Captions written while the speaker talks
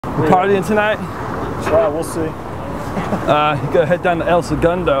Partying tonight? Yeah, we'll see. You gotta head down to El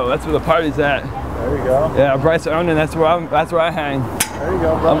Segundo. That's where the party's at. There you go. Yeah, Bryce owning. That's where I hang. There you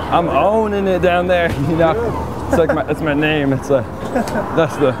go, bro. I'm owning it down there. You know, it's like that's my name. It's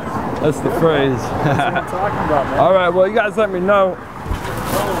that's the phrase. That's what I'm talking about, man. All right, well, you guys let me know.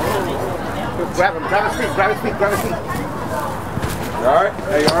 Grab him, grab his feet, grab his feet, grab his feet. You all right?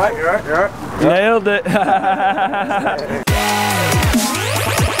 Hey, you all right? You all right? You all right? Nailed it.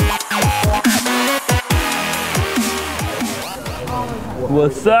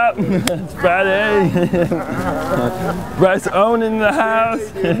 What's up? It's Friday. Bryce owning the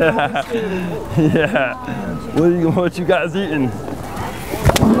house. Yeah. What you guys eating?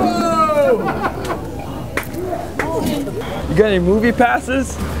 Whoa! You got any movie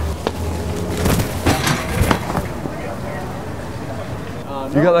passes?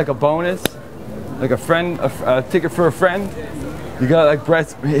 You got like a bonus? Like a ticket for a friend? You got like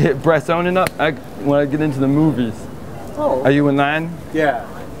Bryce owning up? When I get into the movies. Oh. Are you in line? Yeah.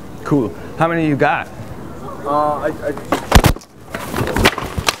 Cool. How many you got?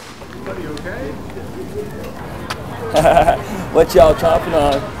 Buddy, you okay? What y'all chopping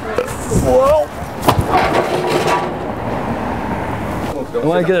on? Whoa! I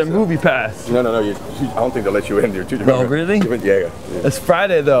want to get a movie pass. No. I don't think they'll let you in. You're too drunk. No, really? Yeah. It's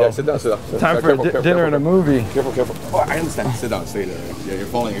Friday though. Yeah, sit down. Time for dinner and a movie. Careful. Oh, I understand. Sit down, stay there. Yeah, you're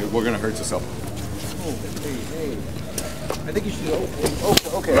falling. We're gonna hurt yourself. Hey. I think you should.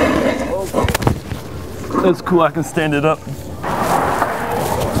 Okay. That's cool. I can stand it up. Sir,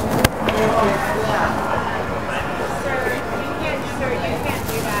 you can't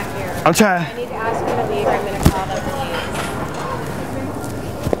do that here. I'm trying. I need to ask you to leave. I'm going to call the police.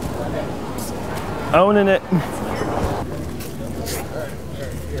 Owning it.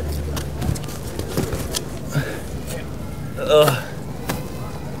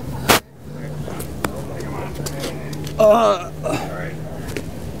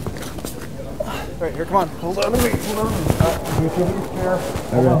 Right, here, come on. Hold on to me. Hold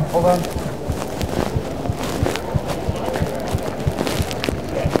on. Hold on.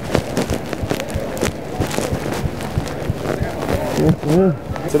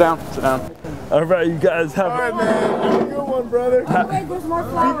 Sit down. All right, you guys have. All right, man. Have a good one, brother. Wait, there's more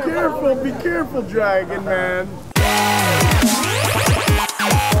flowers. Be careful, dragon, man.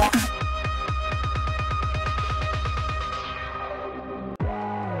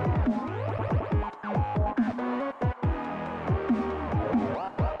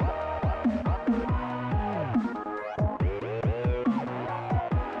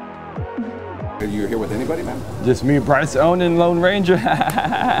 Are you here with anybody, man? Just me, Bryce owning Lone Ranger.